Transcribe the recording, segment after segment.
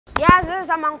Yes, this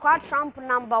is Amankwah Trump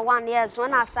 #1. Yes,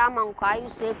 when I say Amankwah, you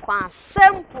say Kwan.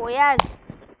 Simple, yes.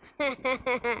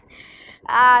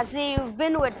 See, you've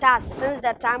been with us since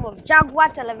the time of Jaguar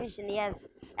Television, yes.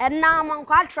 And now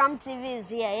Amankwah Trump TV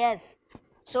is here, yes.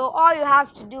 So all you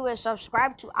have to do is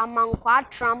subscribe to Amankwah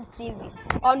Trump TV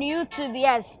on YouTube,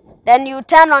 yes. Then you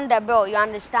turn on the bell, you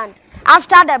understand?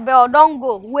 After the bell, don't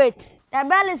go, wait. The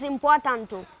bell is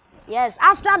important too. Yes,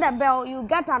 after the bell, you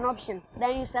get an option.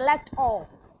 Then you select all.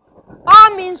 All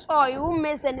means all, you won't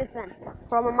miss anything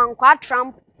from Amankwah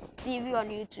Trump TV on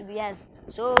YouTube, yes.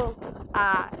 So,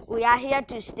 we are here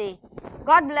to stay.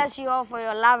 God bless you all for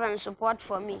your love and support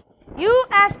for me.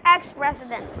 US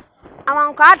ex-president,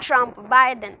 Amankwah Trump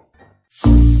Biden.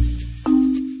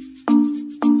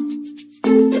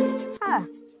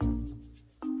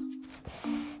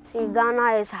 See,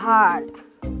 Ghana is hard.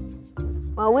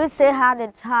 When we say hard,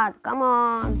 it's hard. Come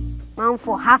on, man,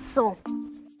 for hustle.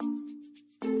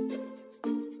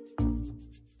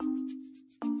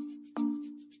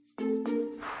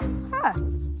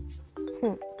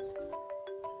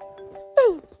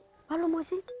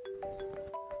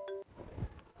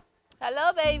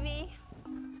 Hello, baby.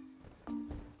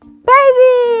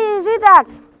 Baby,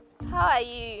 sweetheart. How are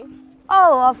you?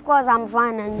 Oh, of course, I'm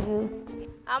fine, and you?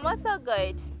 I'm also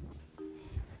good.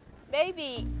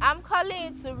 Baby, I'm calling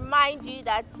you to remind you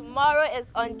that tomorrow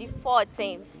is on the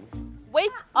 14th,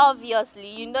 which obviously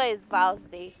you know is Val's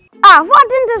Day.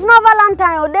 14th is not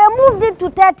Valentine. They moved it to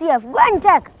 30th. Go and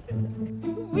check.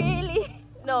 Really?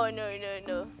 No.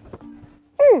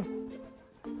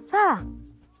 Sir.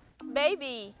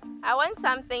 Baby, I want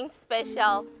something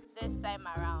special this time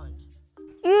around.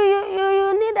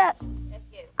 You need a... A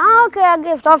gift. Okay, a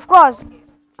gift, of course.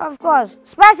 Of course.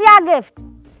 Special gift.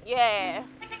 Yeah.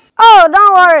 Oh,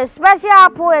 don't worry. Special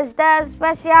apple is there.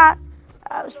 Special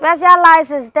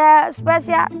ice is there.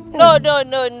 Special... No.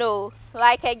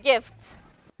 Like a gift.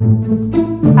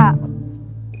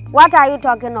 What are you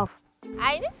talking of?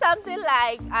 I need something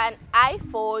like an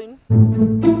iPhone.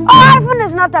 Oh, iPhone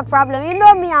is not a problem. You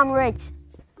know me, I'm rich.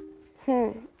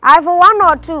 iPhone 1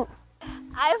 or 2?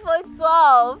 iPhone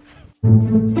 12.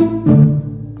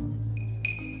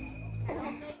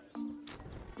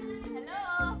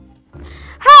 Hello?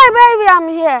 Hey, baby, I'm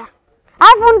here.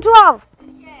 iPhone 12.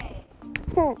 Yeah.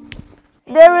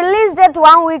 They released it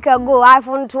 1 week ago,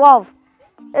 iPhone 12.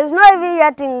 It's not even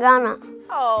yet in Ghana.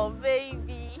 Oh,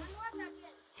 baby.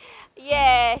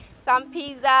 Yeah, some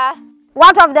pizza.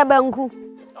 What of the Benku?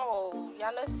 Oh,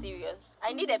 you're not serious.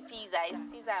 I need a pizza. It's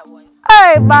pizza I want.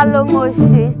 Hey,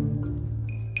 Balomoshi.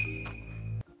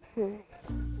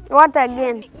 What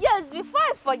again? Yes, before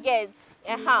I forget,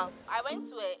 I went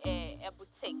to a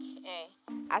boutique.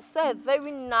 I saw a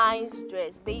very nice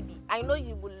dress, baby. I know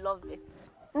you will love it.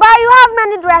 But you have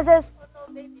many dresses. Oh, no,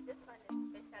 baby, this one is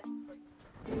specially for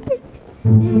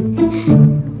you.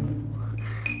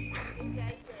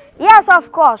 Yes,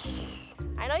 of course.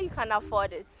 I know you can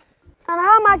afford it. And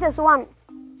how much is one?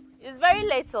 It's very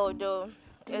little though.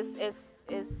 It's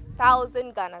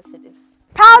 1,000 Ghana cedis.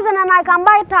 1,000 and I can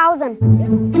buy 1,000.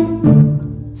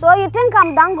 So you think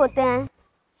I'm Dangote?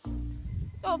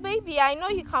 Oh baby, I know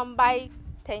you can buy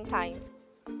 10 times.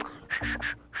 Hello?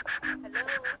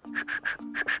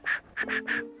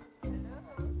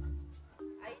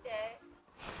 Are you there?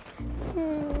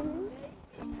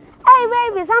 Hey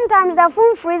baby, sometimes the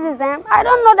phone freezes and I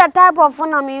don't know the type of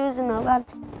phone I'm using,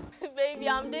 but... Baby,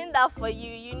 I'm doing that for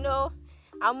you, you know.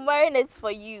 I'm wearing it for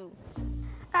you.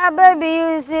 Baby,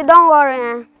 you see, don't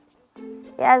worry.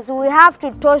 Yes, we have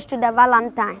to toast to the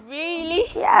Valentine. Really?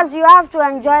 Yes, you have to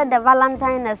enjoy the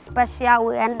Valentine in a special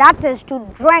way, and that is to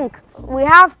drink. We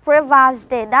have Pre-Val's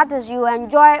Day, that is you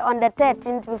enjoy on the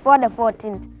 13th before the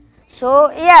 14th.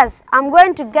 So, yes, I'm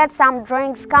going to get some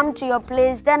drinks, come to your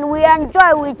place, then we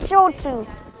enjoy, we chill too.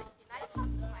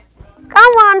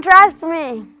 Come on, trust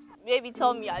me. Baby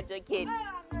told me you're joking.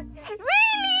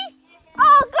 Really?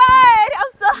 Oh God,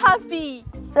 I'm so happy.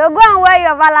 So go and wear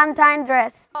your Valentine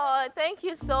dress. Oh, thank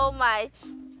you so much.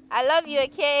 I love you,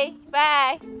 okay?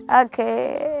 Bye.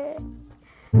 Okay.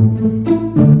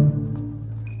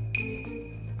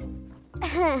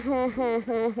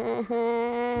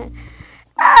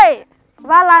 Hey,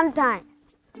 Valentine.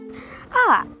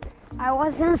 I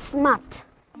wasn't smart.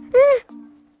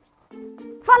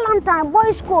 Valentine,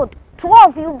 boys code.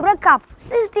 12, you break up.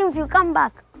 16th, you come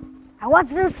back. I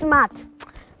wasn't smart.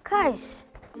 Guys,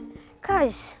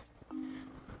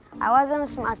 I wasn't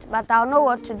smart, but I'll know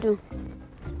what to do.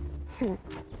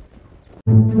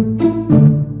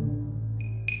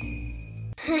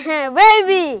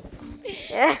 Baby!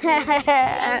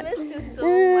 I missed you so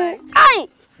much.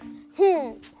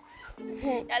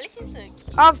 You're looking so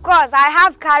cute. Of course, I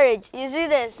have courage. You see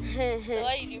this? So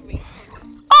what did you bring?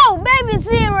 Oh, baby,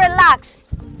 see, relax.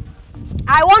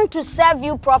 I want to serve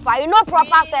you proper. You know proper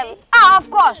Really? serving. Ah, of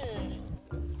course.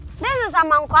 This is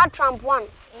Amankwah Trump 1.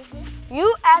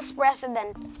 U.S.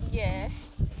 President. Yeah.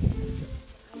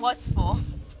 What for?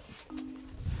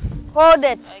 Hold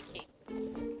it.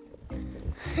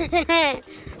 Okay.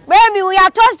 Baby, we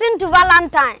are toasting to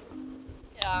Valentine.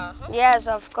 Yes,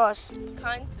 of course.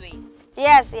 can't wait.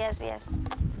 Yes.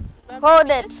 But Hold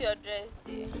baby, it. this is your dress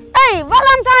there. Hey,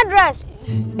 Valentine dress.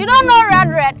 You don't know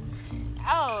red.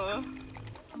 Oh.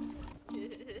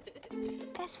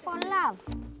 It's for love.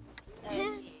 Okay.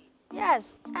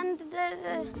 Yes, and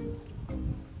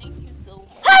Thank you so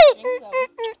much. Hey!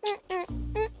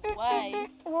 Why?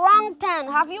 Wrong turn.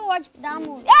 Have you watched that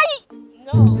movie? Hey!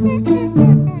 No.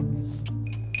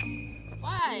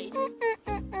 Why? Oh,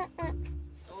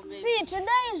 See, today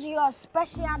is your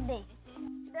special day.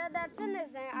 The thing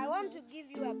is that I want to give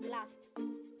you a blast.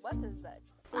 what is that?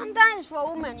 Sometimes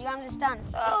for women, you understand.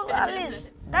 So at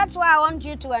least that's why I want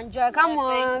you to enjoy. Come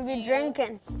on, be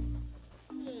drinking.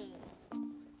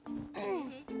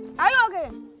 Are you okay?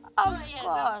 Of Yes,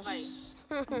 course.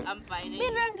 I'm fine. Be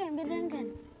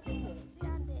drinking.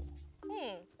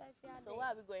 So where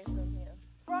are we going from here?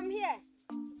 From here.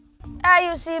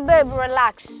 You see, babe,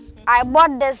 relax. I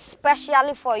bought this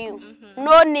specially for you.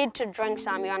 No need to drink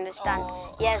some, you understand?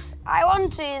 Oh. Yes, I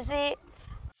want to, you see.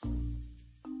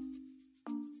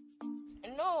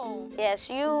 No. Yes,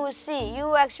 you see,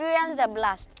 you experience the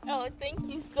blast. Oh, thank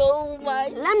you so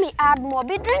much. Let me add more.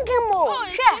 Be drinking more. Oh,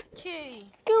 Sure. it's okay.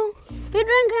 You be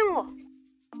drinking more.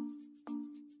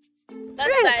 That's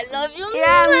Drink. why I love you.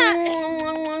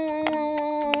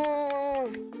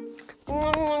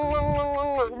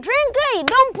 Drink it.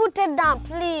 Don't put it down,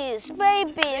 please.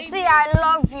 Baby, see, I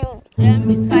love you. Yeah,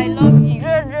 me too. I love you.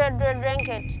 Drink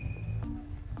it.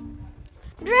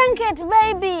 Drink it,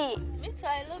 baby. Me too.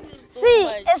 I love you so See,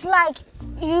 much. it's like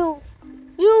you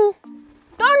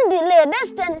don't delay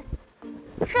this thing.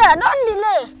 Sure, don't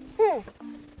delay.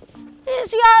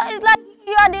 It's like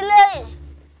you are delaying.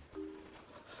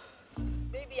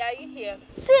 Baby, are you here?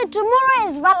 See, tomorrow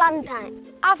is Valentine.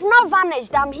 I've not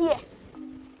vanished. I'm here.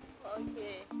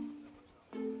 Okay.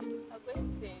 I'm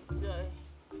going to enjoy.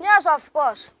 Yes, of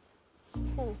course.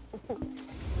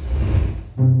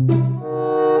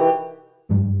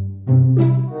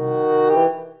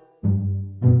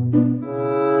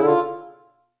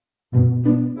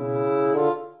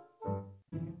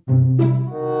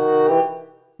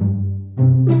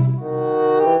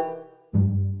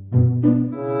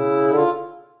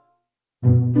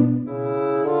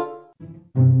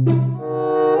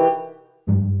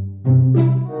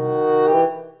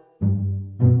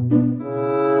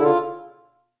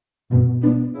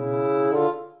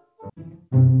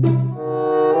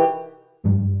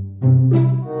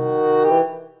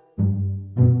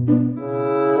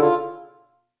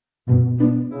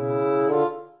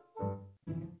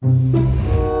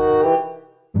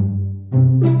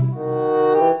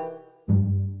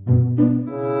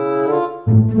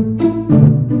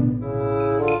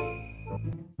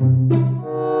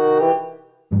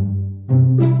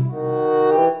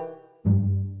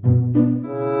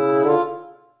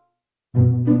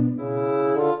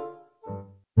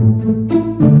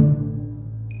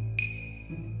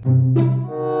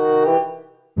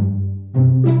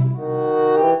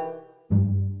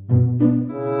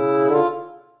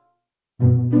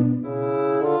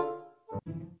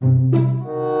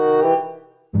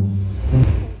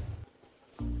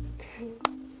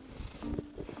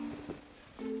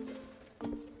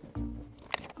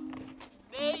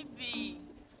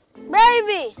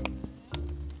 Baby,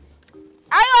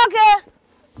 are you okay?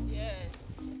 Yes.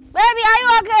 Baby, are you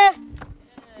okay?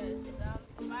 Yes, I'm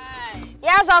fine.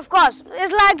 Yes, of course.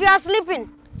 It's like you are sleeping.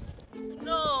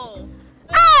 No.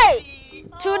 Hey! Baby.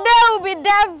 Today will be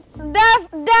deaf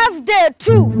day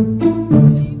too.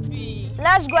 Baby.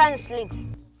 Let's go and sleep.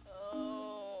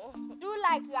 Oh. Do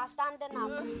like you are standing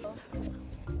up.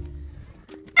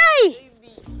 Hey!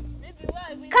 Baby. Baby, why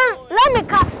are we Come, going? let me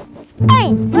come.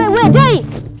 Hey, wait, Jay!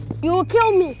 You will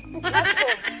kill me. Let's go.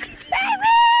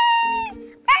 Baby!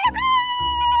 Baby!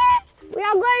 We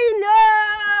are going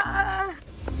there.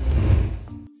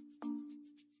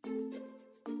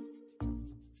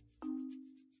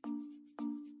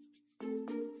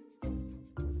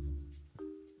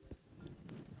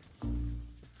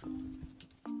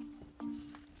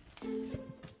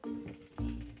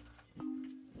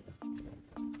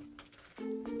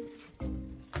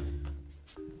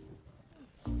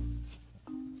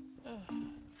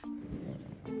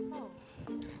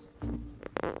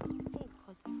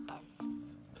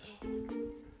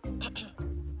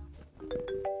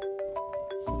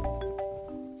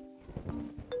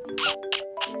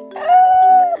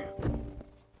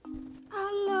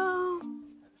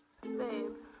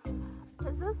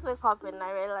 woke up and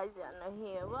I realized you're not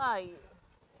here. Where are you?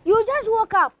 You just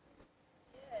woke up.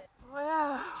 Oh,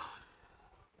 yeah.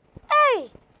 Hey!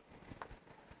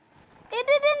 It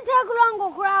didn't take long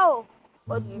to grow.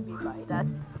 What do you mean by that?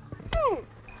 Hmm.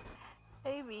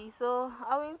 Baby, so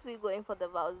aren't we going for the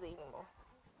vows anymore?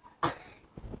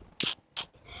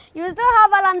 You still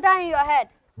have Valentine in your head?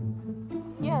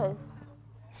 Yes.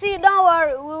 See, don't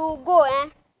worry, we will go, eh?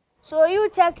 So you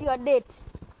check your date.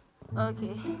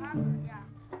 Okay.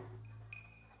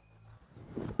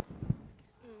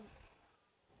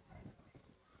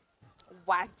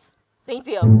 What?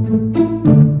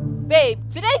 20th? Babe,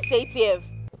 today is 80th.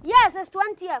 Yes, it's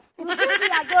 20th. You think we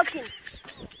are joking?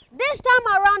 This time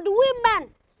around, women,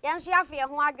 and you remember,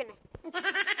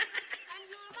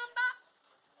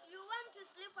 you went to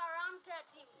sleep around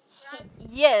 13, right?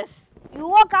 Yes. You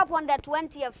woke up on the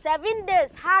 20th, 7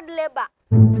 days, hard labor.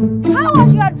 How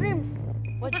was your dreams?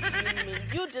 What do you mean?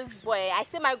 You this boy, I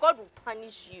say my God will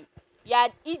punish you. You're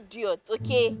an idiot,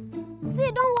 okay?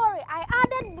 See, don't worry, I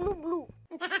added blue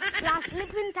plus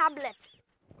sleeping tablet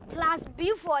plus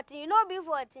B14. You know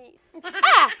B14?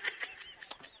 Ah!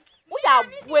 We are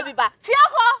way back. Fear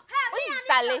her. We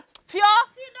Sally. Fear.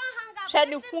 See, don't hang up.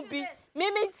 Shani Listen to Hubi. this.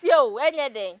 Mimi Tio,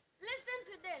 anything. Listen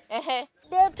to this. Uh-huh.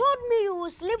 They told me you will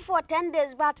sleep for 10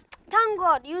 days, but thank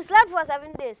God, you slept for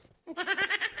 7 days.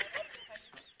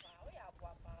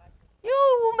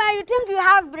 You woman, you think you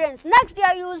have brains. Next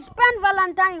year, you will spend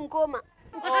Valentine in coma.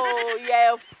 Oh,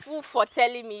 you're a fool for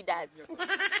telling me that.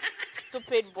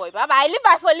 Stupid boy. Baba, I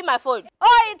leave my phone,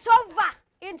 Oh, it's over.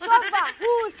 It's over.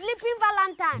 Who is sleeping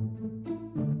Valentine?